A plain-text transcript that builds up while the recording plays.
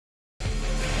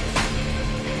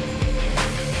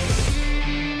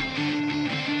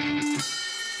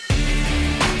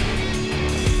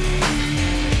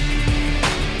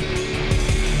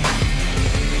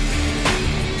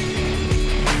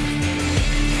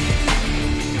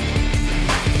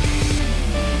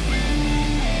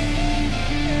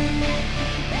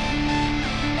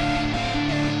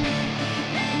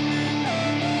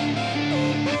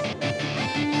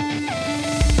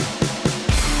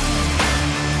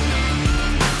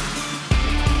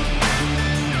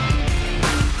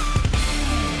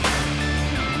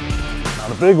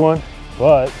big one,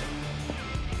 but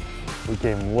we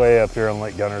came way up here on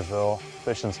Lake Guntersville.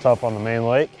 Fishing's tough on the main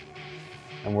lake,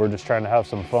 and we're just trying to have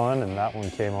some fun, and that one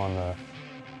came on the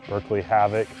Berkley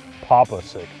Havoc Papa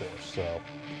sick fish. So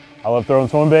I love throwing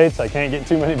swim baits. I can't get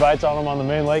too many bites on them on the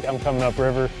main lake. I'm coming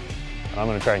upriver, and I'm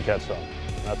gonna try and catch some.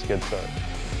 That's a good start.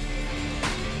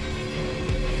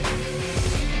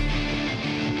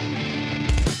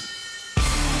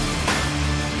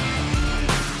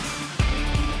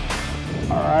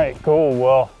 All right, cool.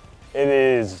 Well, it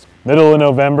is middle of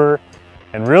November,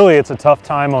 and really it's a tough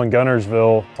time on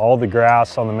Guntersville. All the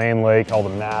grass on the main lake, all the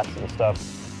mats and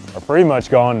stuff are pretty much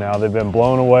gone now. They've been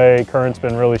blown away, current's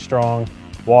been really strong,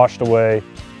 washed away,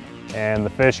 and the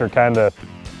fish are kind of,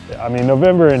 I mean,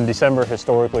 November and December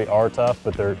historically are tough,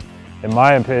 but they're, in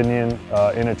my opinion,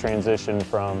 in a transition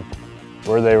from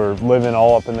where they were living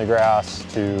all up in the grass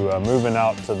to moving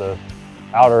out to the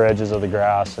outer edges of the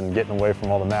grass and getting away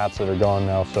from all the mats that are gone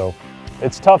now. So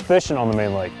it's tough fishing on the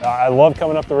main lake. I love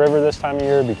coming up the river this time of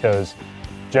year because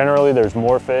generally there's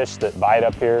more fish that bite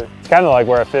up here. It's kind of like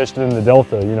where I fished in the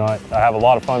Delta. You know, I have a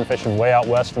lot of fun fishing way out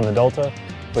west in the Delta,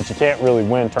 but you can't really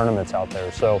win tournaments out there.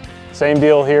 So same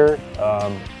deal here.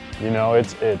 You know,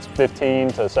 it's 15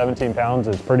 to 17 pounds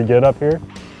is pretty good up here.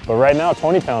 But right now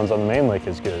 20 pounds on the main lake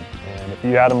is good. And if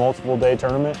you had a multiple day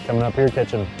tournament, coming up here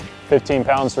catching 15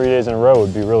 pounds 3 days in a row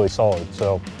would be really solid.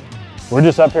 So we're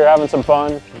just up here having some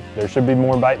fun. There should be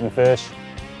more biting fish,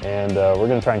 and we're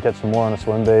gonna try and catch some more on a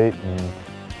swim bait and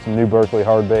some new Berkley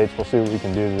hard baits. We'll see what we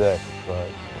can do today, but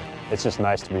it's just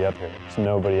nice to be up here. So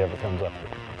nobody ever comes up here.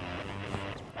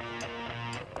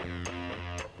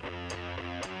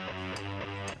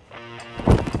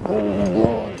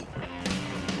 Oh,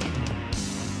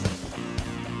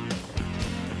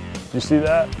 did you see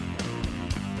that?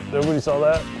 Nobody saw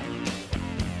that?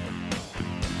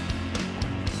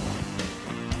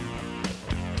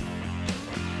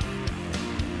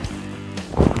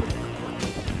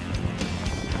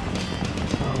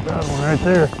 Got one right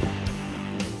there.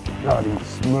 God, he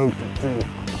smoked it too.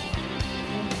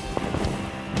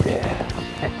 Yeah.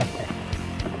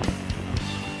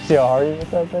 See how hard he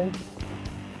hit that thing?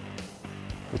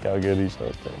 Look how good he's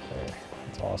hooked right there.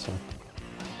 That's awesome.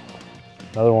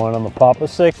 Another one on the Papa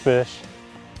sick fish.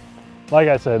 Like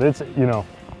I said, it's, you know,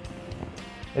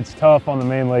 it's tough on the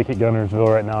main lake at Guntersville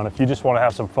right now, and if you just want to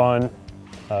have some fun,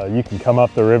 you can come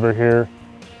up the river here.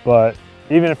 But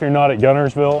even if you're not at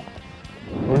Guntersville,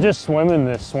 we're just swimming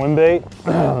this swim bait.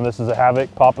 This is a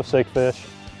Havoc Papa sick fish,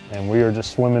 and we are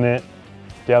just swimming it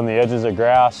down the edges of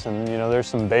grass, and you know, there's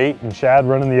some bait and shad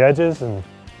running the edges, and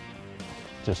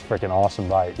just freaking awesome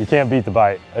bite. You can't beat the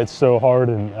bite. It's so hard,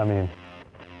 and I mean,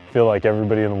 I feel like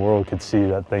everybody in the world could see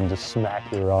that thing just smack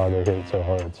the rod. They hit it so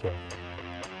hard, so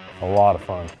a lot of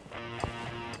fun.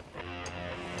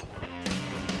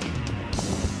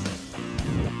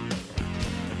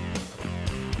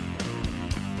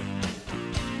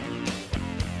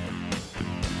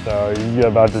 So you're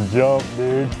about to jump,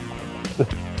 dude.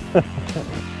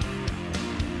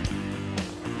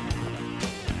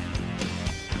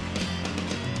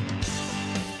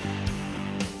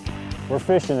 We're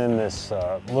fishing in this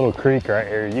little creek right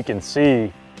here. You can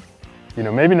see, you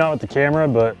know, maybe not with the camera,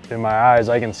 but in my eyes,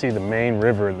 I can see the main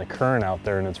river and the current out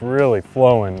there, and it's really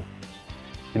flowing,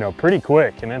 you know, pretty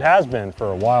quick. And it has been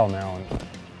for a while now. And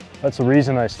that's the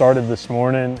reason I started this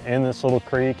morning in this little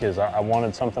creek, is I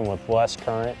wanted something with less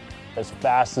current. As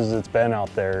fast as it's been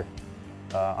out there,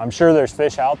 I'm sure there's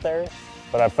fish out there,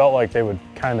 but I felt like they would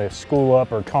kind of school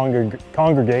up or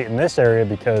congregate in this area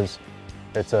because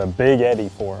it's a big eddy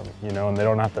for them, you know, and they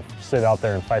don't have to sit out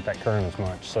there and fight that current as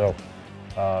much. So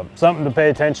something to pay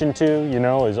attention to, you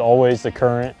know, is always the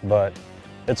current, but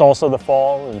it's also the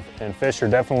fall, and fish are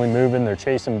definitely moving. They're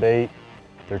chasing bait.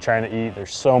 They're trying to eat.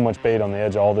 There's so much bait on the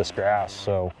edge of all this grass.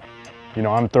 So, you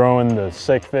know, I'm throwing the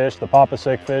sick fish, the Papa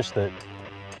sick fish that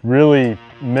really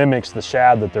mimics the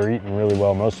shad that they're eating really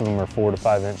well. Most of them are 4 to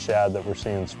 5 inch shad that we're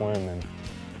seeing swim, and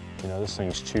you know, this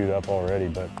thing's chewed up already,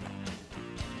 but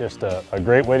just a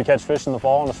great way to catch fish in the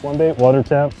fall on a swim bait. Water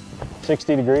temp,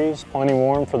 60 degrees, plenty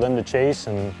warm for them to chase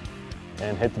and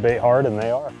hit the bait hard, and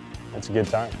they are. It's a good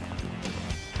time.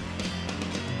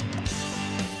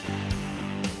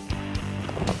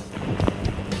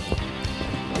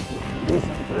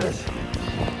 Decent fish.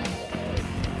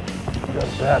 Got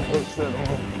a bad hook set on,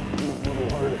 a little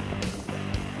harder.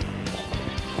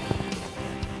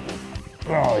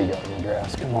 Oh, he got in the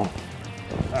grass, come on.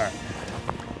 All right.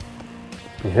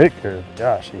 He hit good,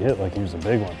 gosh, he hit like he was a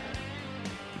big one.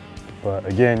 But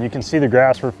again, you can see the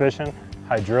grass we're fishing,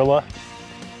 hydrilla.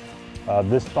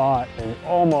 This spot is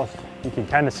almost You can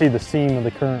kind of see the seam of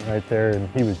the current right there, and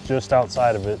he was just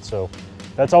outside of it. So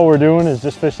that's all we're doing, is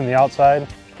just fishing the outside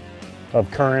of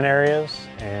current areas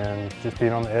and just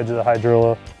being on the edge of the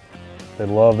hydrilla. They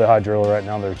love the hydrilla right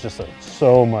now. There's just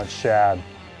so much shad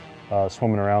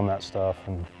swimming around that stuff,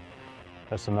 and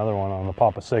that's another one on the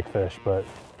Papa Sick fish. But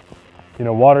you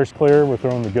know, water's clear. We're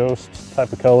throwing the ghost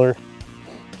type of color,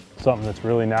 something that's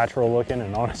really natural looking.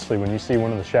 And honestly, when you see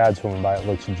one of the shad swimming by, it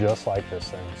looks just like this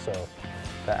thing. So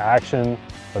the action,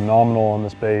 phenomenal on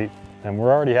this bait, and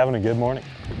we're already having a good morning.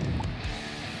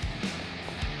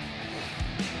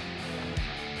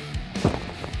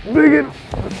 Big one.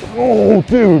 Oh,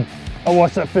 dude. I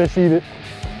watched that fish eat it.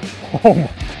 Oh my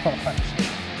gosh.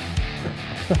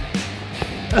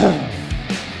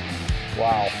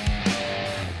 Wow.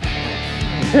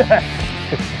 Yes.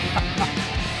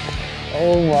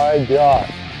 Oh my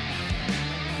gosh.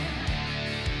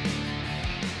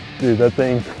 Dude, that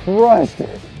thing crushed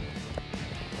it.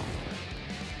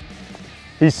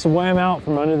 He swam out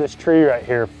from under this tree right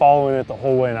here, following it the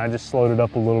whole way, and I just slowed it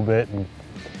up a little bit and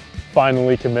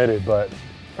finally committed. But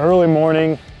early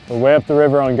morning, we're way up the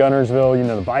river on Guntersville. You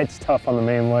know, the bite's tough on the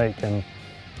main lake, and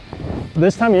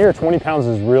this time of year, 20 pounds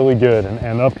is really good,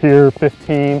 and up here,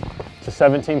 15 to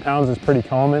 17 pounds is pretty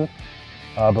common.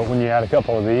 But when you add a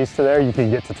couple of these to there, you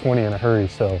can get to 20 in a hurry.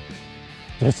 So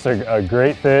just a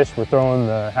great fish. We're throwing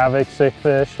the Havoc sick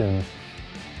fish, and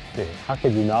dude, how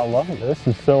could you not love it? This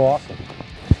is so awesome.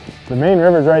 The main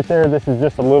river's right there. This is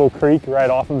just a little creek right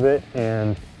off of it,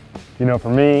 and you know, for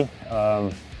me,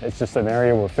 it's just an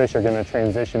area where fish are going to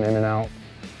transition in and out,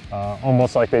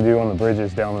 almost like they do on the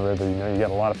bridges down the river. You know, you get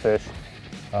a lot of fish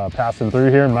passing through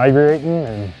here and migrating,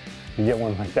 and you get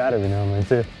one like that every now and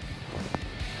then too.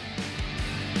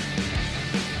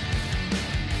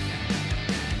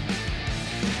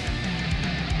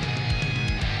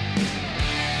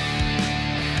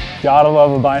 Gotta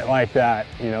love a bite like that.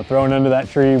 You know, throwing under that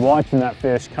tree, watching that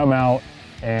fish come out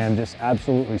and just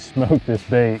absolutely smoke this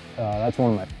bait. That's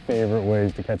one of my favorite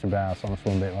ways to catch a bass, on a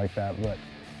swim bait like that.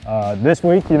 But this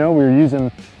week, you know, we were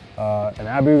using an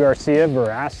Abu Garica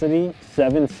Veracity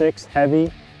 7.6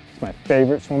 heavy. It's my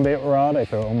favorite swim bait rod. I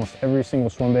throw almost every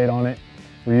single swim bait on it.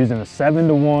 We're using a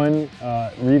 7-to-1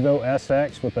 Revo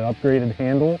SX with an upgraded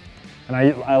handle. And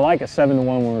I like a 7-to-1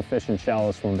 when we're fishing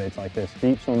shallow swim baits like this.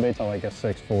 Deep swim baits, I like a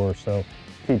 6.4, so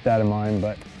keep that in mind.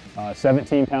 But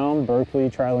 17-pound Berkley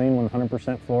trilene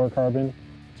 100% fluorocarbon,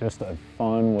 just a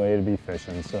fun way to be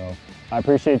fishing. So I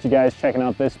appreciate you guys checking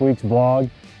out this week's vlog.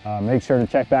 Make sure to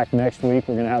check back next week.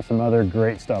 We're gonna have some other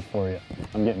great stuff for you.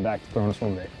 I'm getting back to throwing a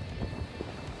swim bait.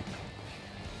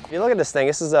 If you look at this thing,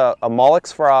 this is a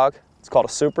Molluck's frog. It's called a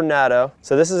super natto.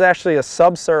 So this is actually a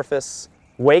subsurface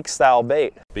wake style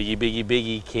bait. Biggie, biggie,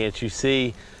 biggie, can't you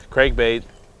see? Crankbait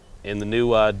in the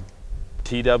new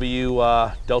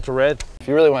TW Delta Red. If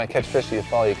you really want to catch fish in the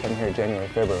fall, you come here January,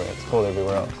 February. It's cold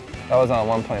everywhere else. That was on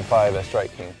a 1.5 at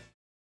Strike King.